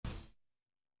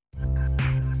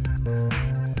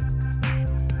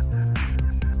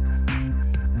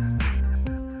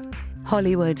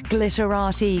Hollywood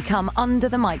glitterati come under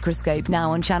the microscope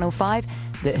now on Channel 5,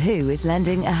 but who is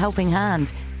lending a helping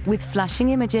hand? With flashing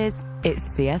images,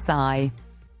 it's CSI.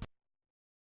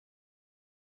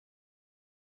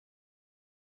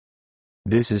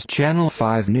 This is Channel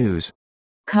 5 News.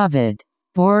 COVID.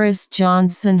 Boris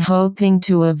Johnson hoping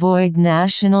to avoid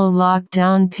national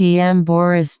lockdown. PM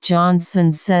Boris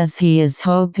Johnson says he is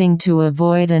hoping to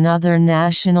avoid another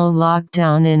national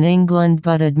lockdown in England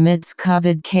but admits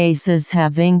COVID cases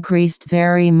have increased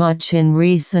very much in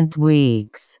recent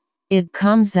weeks. It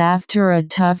comes after a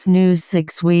tough new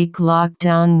 6-week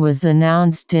lockdown was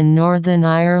announced in Northern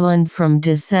Ireland from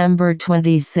December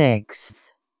 26.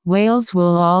 Wales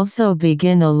will also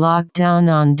begin a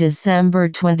lockdown on December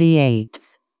 28,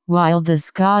 while the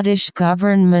Scottish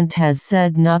Government has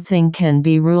said nothing can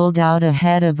be ruled out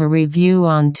ahead of a review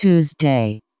on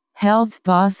Tuesday. Health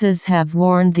bosses have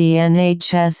warned the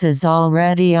NHS is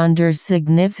already under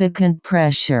significant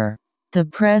pressure. The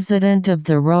President of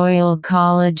the Royal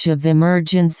College of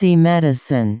Emergency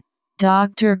Medicine,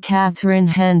 Dr. Catherine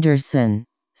Henderson,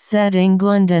 said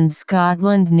England and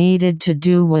Scotland needed to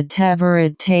do whatever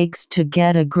it takes to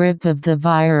get a grip of the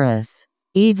virus,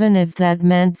 even if that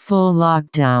meant full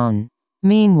lockdown.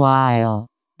 Meanwhile,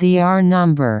 the R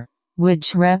number,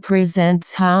 which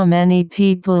represents how many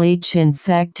people each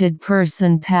infected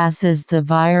person passes the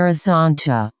virus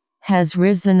onto, has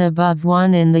risen above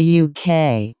 1 in the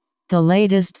UK. The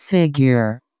latest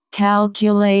figure,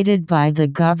 calculated by the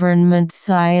government's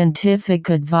scientific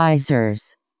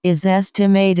advisors, is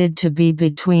estimated to be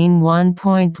between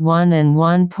 1.1 and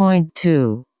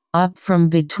 1.2, up from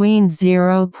between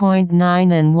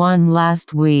 0.9 and 1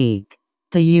 last week.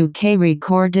 The UK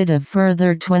recorded a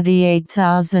further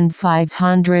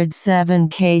 28,507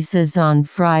 cases on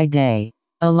Friday,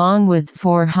 along with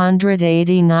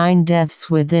 489 deaths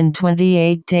within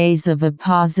 28 days of a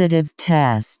positive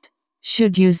test.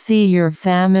 Should you see your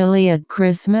family at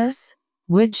Christmas?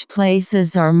 Which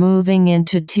places are moving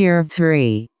into Tier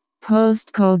 3?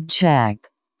 Postcode check.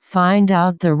 Find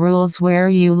out the rules where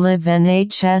you live.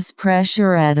 NHS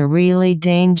pressure at a really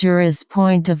dangerous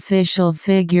point. Official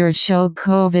figures show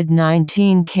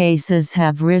COVID-19 cases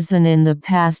have risen in the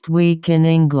past week in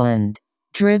England,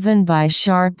 driven by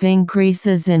sharp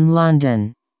increases in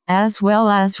London, as well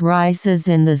as rises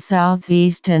in the South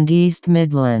East and East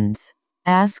Midlands.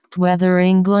 Asked whether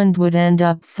England would end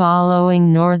up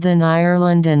following Northern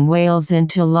Ireland and Wales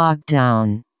into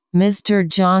lockdown, Mr.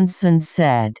 Johnson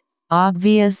said,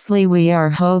 "Obviously we are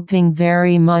hoping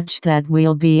very much that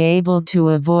we'll be able to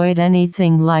avoid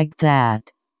anything like that,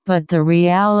 but the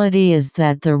reality is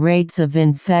that the rates of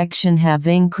infection have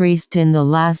increased in the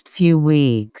last few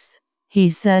weeks." He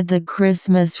said the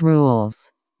Christmas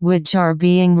rules, which are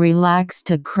being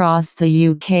relaxed across the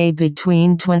UK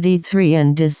between 23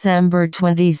 and December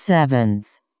 27,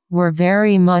 were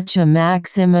very much a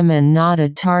maximum and not a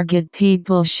target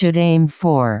people should aim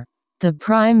for. The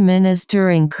Prime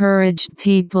Minister encouraged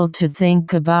people to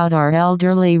think about our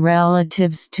elderly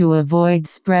relatives to avoid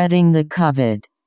spreading the COVID.